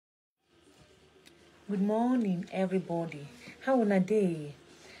Good morning, everybody. How on a day?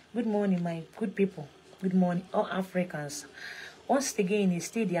 Good morning, my good people. Good morning, all Africans. Once again, it's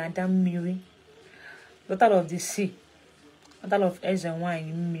still the Adam Miri, daughter of the sea, daughter of Eze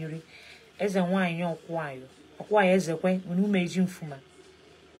wine Miri, Eze wine yon kwayo, kwayo Eze kwen unumeji mfuma.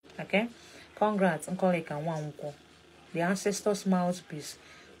 Okay? Congrats, Uncle Lake and Wanko, the ancestors' mouthpiece.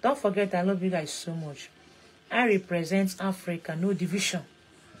 Don't forget, I love you guys so much. I represent Africa, no division.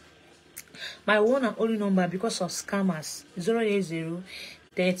 My one and only number because of scammers 080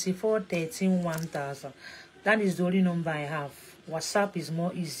 34 13 1000. That is the only number I have. WhatsApp is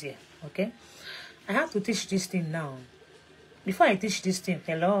more easier. Okay, I have to teach this thing now. Before I teach this thing,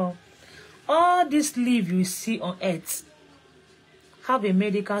 hello, all this leaf you see on earth have a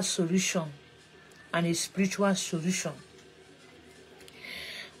medical solution and a spiritual solution.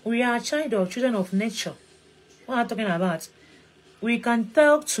 We are children of nature. What am I talking about? We can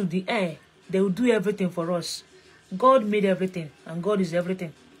talk to the air. They will do everything for us. God made everything, and God is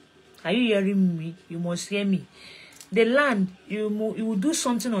everything. Are you hearing me? You must hear me. The land, you will do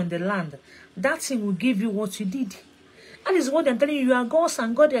something on the land. That thing will give you what you did. That is what I'm telling you. You are gods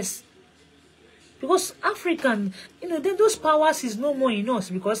and goddess. Because African, then those powers is no more in us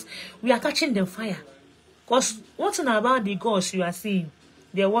because we are catching them fire. Because one thing about the gods you are seeing,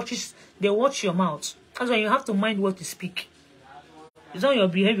 they watch your mouth. That's why you have to mind what you speak. It's not your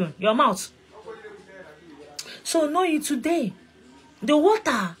behavior, your mouth. So know it today. The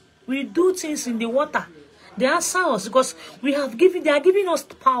water, we do things in the water. They answer us because they are giving us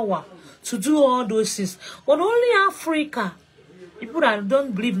power to do all those things. But only Africa, people that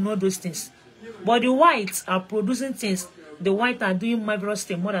don't believe in all those things. But the whites are producing things. The whites are doing marvelous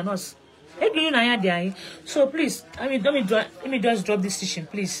things more than us. So please, let me just drop this teaching,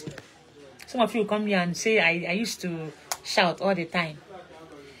 please. Some of you come here and say I used to shout all the time.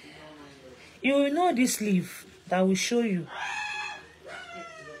 You will know this leaf that will show you.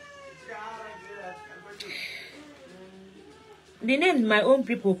 The name my own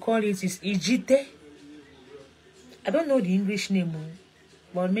people call it is Ijite. I don't know the English name,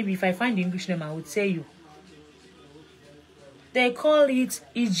 but maybe if I find the English name, I will tell you. They call it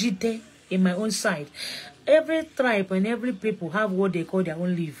Ijite in my own side. Every tribe and every people have what they call their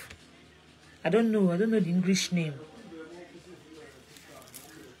own leaf. I don't know the English name.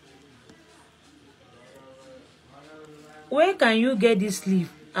 Where can you get this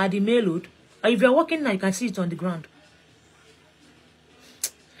leaf? At the mail road? Or if you're walking now, you can see it on the ground.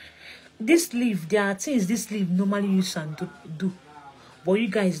 This leaf, there are things this leaf normally use and do. But you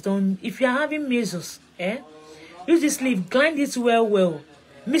guys don't. If you're having measles, use this leaf, grind it well.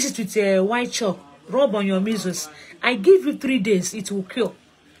 Mix it with a white chalk, rub on your measles. I give you 3 days, it will cure.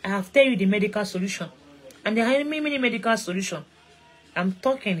 I have tell you the medical solution. And there are many medical solutions. I'm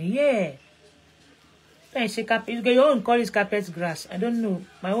talking, yeah. I say your own call it carpet grass. I don't know.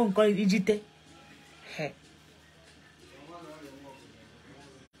 My own call it Ijite. Hey.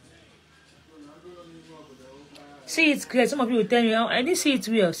 See it clear. Some of you will tell me, I didn't see it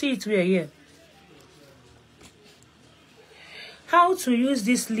well. See it well here. How to use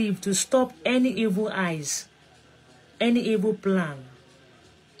this leaf to stop any evil eyes, any evil plan.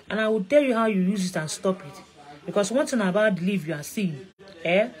 And I will tell you how you use it and stop it. Because one thing about the leaf you are seeing,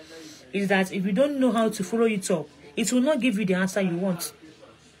 is that if you don't know how to follow it up, it will not give you the answer you want.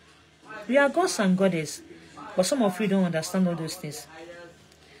 We are gods and goddess, but some of you don't understand all those things.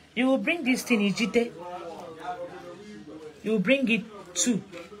 You will bring this thing, Ijite. You will bring it too.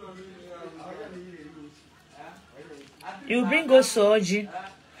 You will bring also Oji,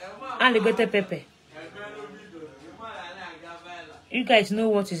 alligator pepper. You guys know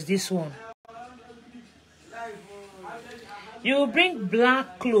what is this one. You will bring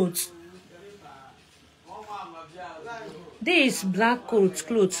black clothes. This black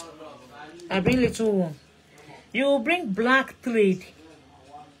clothes. I bring little one. You will bring black thread.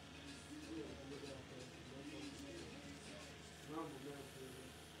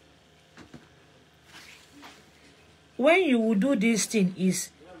 When you will do this thing is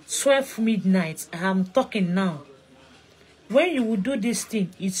 12 midnight. I am talking now. When you will do this thing,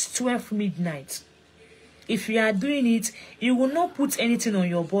 it's 12 midnight. If you are doing it, you will not put anything on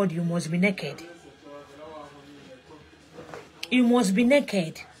your body. You must be naked. You must be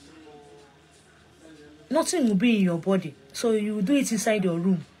naked. Nothing will be in your body. So you will do it inside your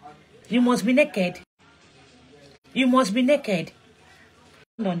room. You must be naked. You must be naked.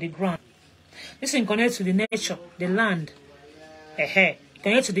 On the ground. Listen, connect to the nature, the land.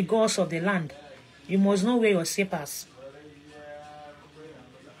 Connect to the gods of the land. You must not wear your slippers.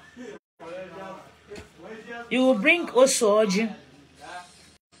 You will bring also Oji.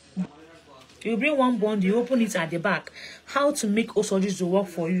 You bring one bond, you open it at the back. How to make all surgeries to work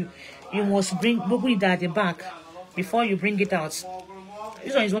for you? You must open it at the back before you bring it out.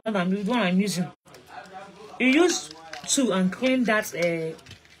 This one is one I'm using. You use two and clean that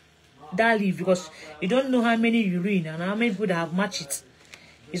leaf, because you don't know how many urine and how many people that have matched it.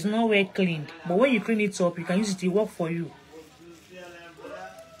 It's not well cleaned. But when you clean it up, you can use it to work for you.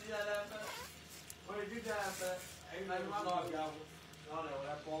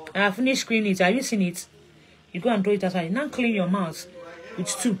 I have finished cleaning it. Have you seen it? You go and throw it outside. Now clean your mouth with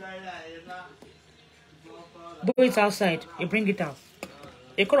two. Throw it outside. You bring it out.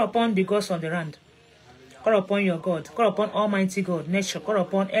 You call upon the gods of the land. Call upon your God. Call upon Almighty God, nature. Call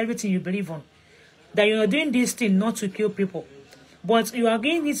upon everything you believe on. That you are doing this thing not to kill people, but you are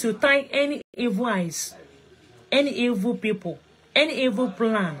going to tie any evil eyes, any evil people, any evil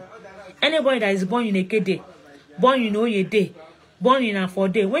plan. Anybody that is born in a day, born in a day, born in a 4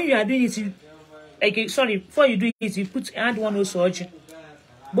 day. When you are doing it, before you do it, you add one also.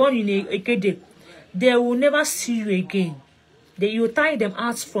 Born in a day, they will never see you again. You tie them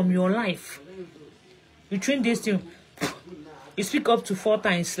out from your life. Between these two, you speak up to 4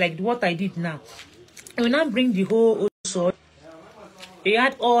 times, like what I did now. And we now bring the whole sword. You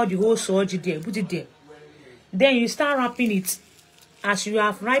add all the whole sword there, put it there. Then you start wrapping it. As you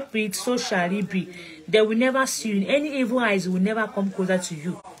have wrapped it, so shall it be. They will never see you. Any evil eyes will never come closer to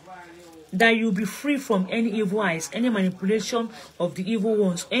you. That you will be free from any evil eyes, any manipulation of the evil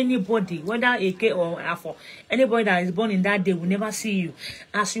ones. Anybody, whether AK or Afro, anybody that is born in that day will never see you.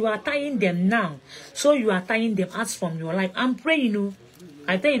 As you are tying them now, so you are tying them out from your life. I'm praying, you know.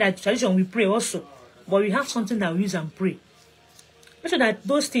 I tell you that tradition we pray also, but we have something that we use and pray. Make sure that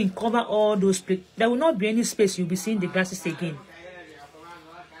those things cover all those places. There will not be any space you'll be seeing the glasses again.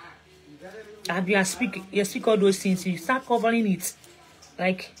 As you speak all those things, you start covering it.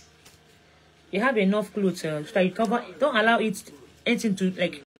 Like, you have enough clothes so that you cover. Don't allow anything to,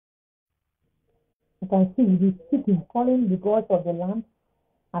 like. You can see the speaking, calling the gods of the land.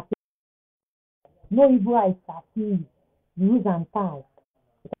 No evil eyes shall see you. Use and tie.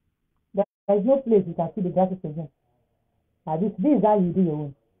 There is no place you can see the glasses again. This is how you do your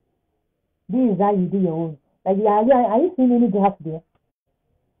own. This is how you do your own. Like, are you seeing any glass there?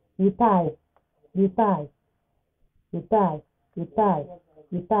 You tie. You tie. You tie. You tie.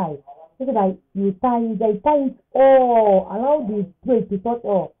 You tie. So that you tie it all. Allow the place to touch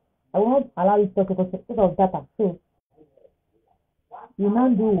all. I will not allow it to touch because of data. So you now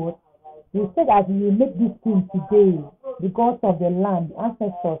do what? You said that you make this thing today, the gods of the land,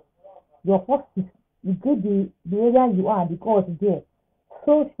 ancestors, your forces, you give the area you are, the gods there.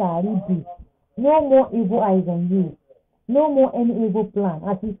 So shall it be. No more evil eyes on you. No more any evil plan.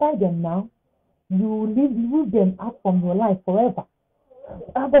 As you tie them now, you leave them out from your life forever.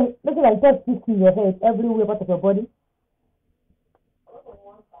 Look like just this in your head, everywhere part of your body.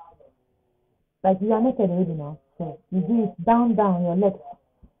 Like you are naked already now. So you do it down your legs.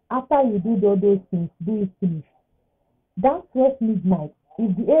 After you do all those things, do it finish. That 12 midnight,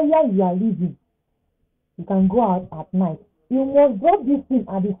 if the area you are living, you can go out at night. You must drop this thing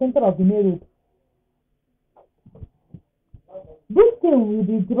at the center of the main road. This thing will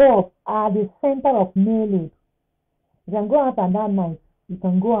be dropped at the center of main road. You can go out at that night. You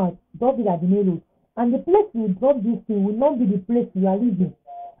can go out, drop it at the main road. And the place you drop this thing will not be the place you are living.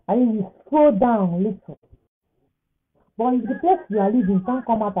 And it will slow down a little. But if the place you are living can't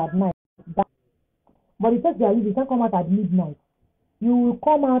come out at night, but the place you are living can't come out at midnight, you will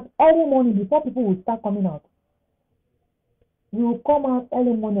come out early morning before people will start coming out. You will come out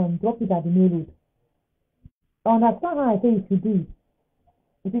early morning and drop it at the main road. Understand how I say you should do it.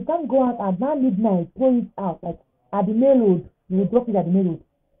 If you can't go out at that midnight, throw it out like at the main road. You will drop it at the main road,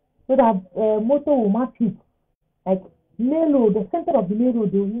 so that motor will match it. Like main road, the center of the main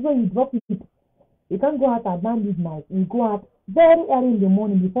road, where you drop it. You can't go out at that midnight. You go out very early in the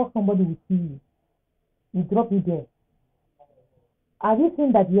morning before somebody will see you. You drop it there. Have you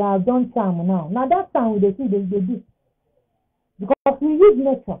seen that you have done charm now? Now that time they see they do. Because we use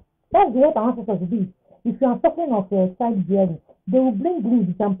nature. That's what our ancestors do. If you are talking of side bearing, they will bring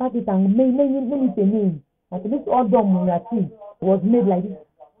leaves and pack it and make it a name. Like this old dome we are seeing was made like this.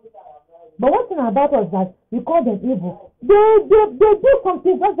 But one thing about us that we call them evil. They do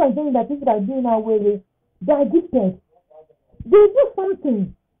something. That's why I'm saying that people are doing our way. They are gifted. They do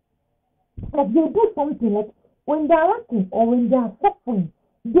something. Like they do something. Like when they are acting or when they are suffering,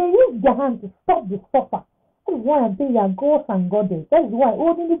 they use their hand to stop the suffer. That is why I'm saying they are gods and goddess. That is why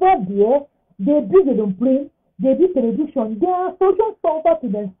in the God there, they do, they don't play. They do television. They are social suffer to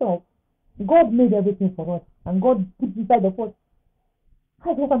themselves. God made everything for us, and God put inside of us.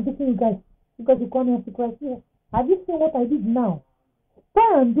 That's what I'm teaching you guys. because you call me Antichrist here. Have you seen what I did now?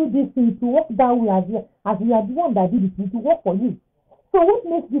 Try and do this thing to work that way as you are the one that did it, to work for you. So what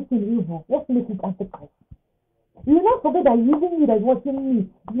makes this thing evil? What makes it Antichrist? You will not forget that using you that's watching me.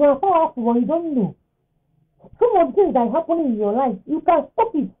 You are powerful, but you don't know. Some of the things that are happening in your life, you can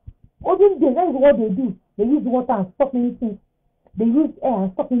stop it. Olden days, that is what they do. They use water and stop many things. They use air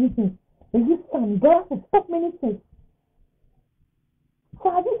and stop many things. They use sand, glass and stop many things. So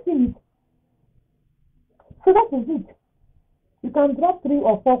have you seen it? So that is it. You can drop 3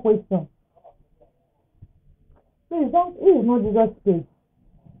 or 4 questions. Please don't, it is not Jesus' page.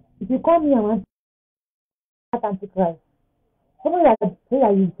 If you call me an Antichrist, somebody that say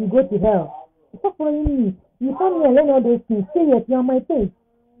that you go to hell, stop following me. You come here and learn all those things. Stay here, you're on my page.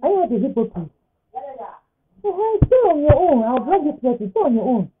 Are you not a hypocrite? Stay on your own. I'll blog this person. Stay on your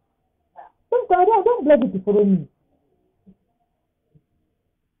own. Don't blog it to follow me.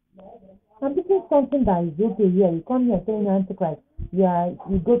 I'm thinking something that is okay here. You come here saying you're Antichrist.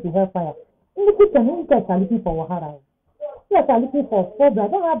 You go to hellfire. In the kitchen, you guys are looking for Wahara. You guys are looking for phobia. I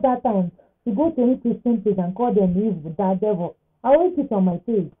don't have that time to go to any Christian page and call them evil, that devil. I always sit on my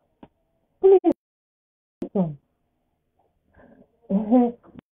page. Please.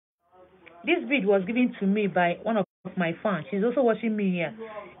 This bead was given to me by one of my fans. She's also watching me here.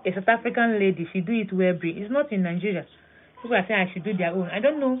 A South African lady. She do it well. It's not in Nigeria. People are saying I should do their own. I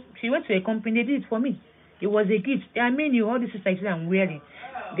don't know. She went to a company. They did it for me. It was a gift. I mean, all this is like I'm wearing.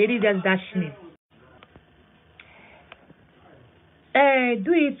 They did just dash me.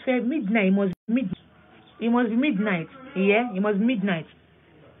 Do it midnight. It must be midnight. Yeah, it must be midnight.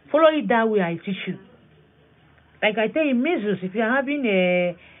 Follow it that way. I teach you. Like I tell you, measles. If you're having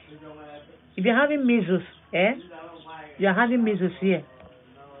measles, you're having measles here,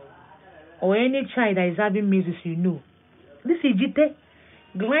 or any child that is having measles, you know. This is jite.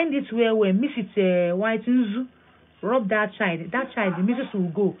 Grind it well, mix it white nzu. Rub that child. That child, the measles will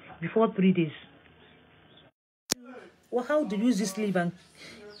go before 3 days. Well, how to use this leaf and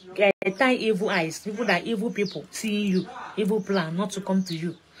tie evil eyes? People that evil people seeing you, evil plan not to come to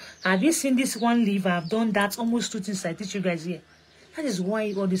you. Have you seen this one leaf? I've done that almost 2 things I teach you guys here. That is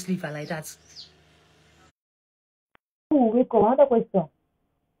why all these leaves are like that. Oh, wait, another question.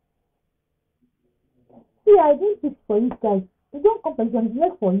 See, I didn't teach for you guys. You don't competition, it's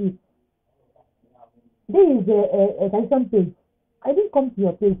left for you. There is a tradition page. I didn't come to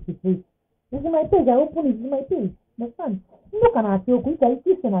your page to preach. This is my page. I open it. This is my page. Understand? Look at our you guys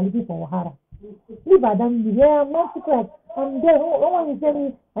Christian are looking for Wahara. Leave Adam, you hear, I'm not secret. I'm there. No one is telling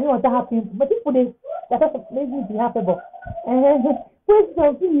me, I know what happened. But people, that make me be happy.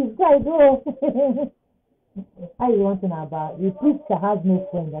 Question, please, guys, oh. I want to know about a preacher has no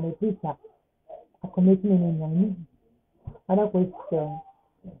friend and a preacher. A commitment in your other question.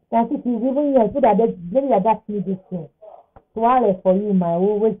 That's it. Even here, so that maybe that's me this thing. Swallow for you, my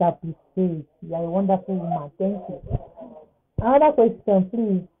always appreciate. You are a wonderful woman. Thank you. Another question,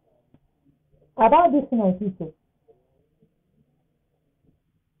 please. About this thing I teach.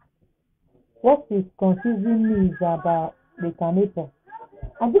 What is confusing me is about the Reincarnator.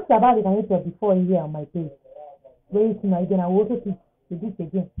 I just about the Reincarnator before here on my page. Very soon again, I will also teach this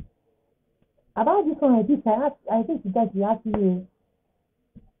again. About this one I teach, I think you guys will ask me,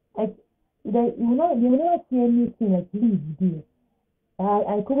 you will not see anything like leave there.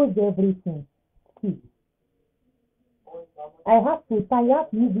 I close everything. See. I have to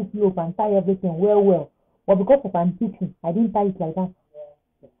use this rope and tie everything well. But because of I'm teaching, I didn't tie it like that.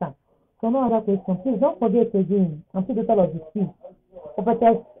 So no other question. Please don't forget again. I'm still the title of the speech.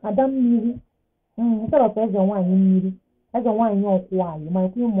 Prophetess Adam Miri. Instead of as the one in Miri. As the one in your why, you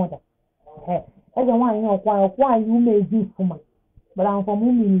might feel mother. As the one in your why you may do for me. But I'm from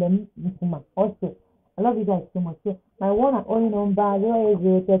whom in them also. I love you guys so much. So my one and only number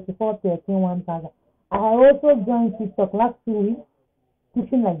 08034131000. I have also joined TikTok last 2 weeks,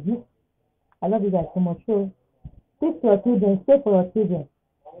 teaching like this. I love you guys so much. So speak to your children, stay for your children.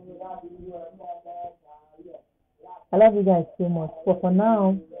 I love you guys so much. So for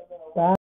now, bye.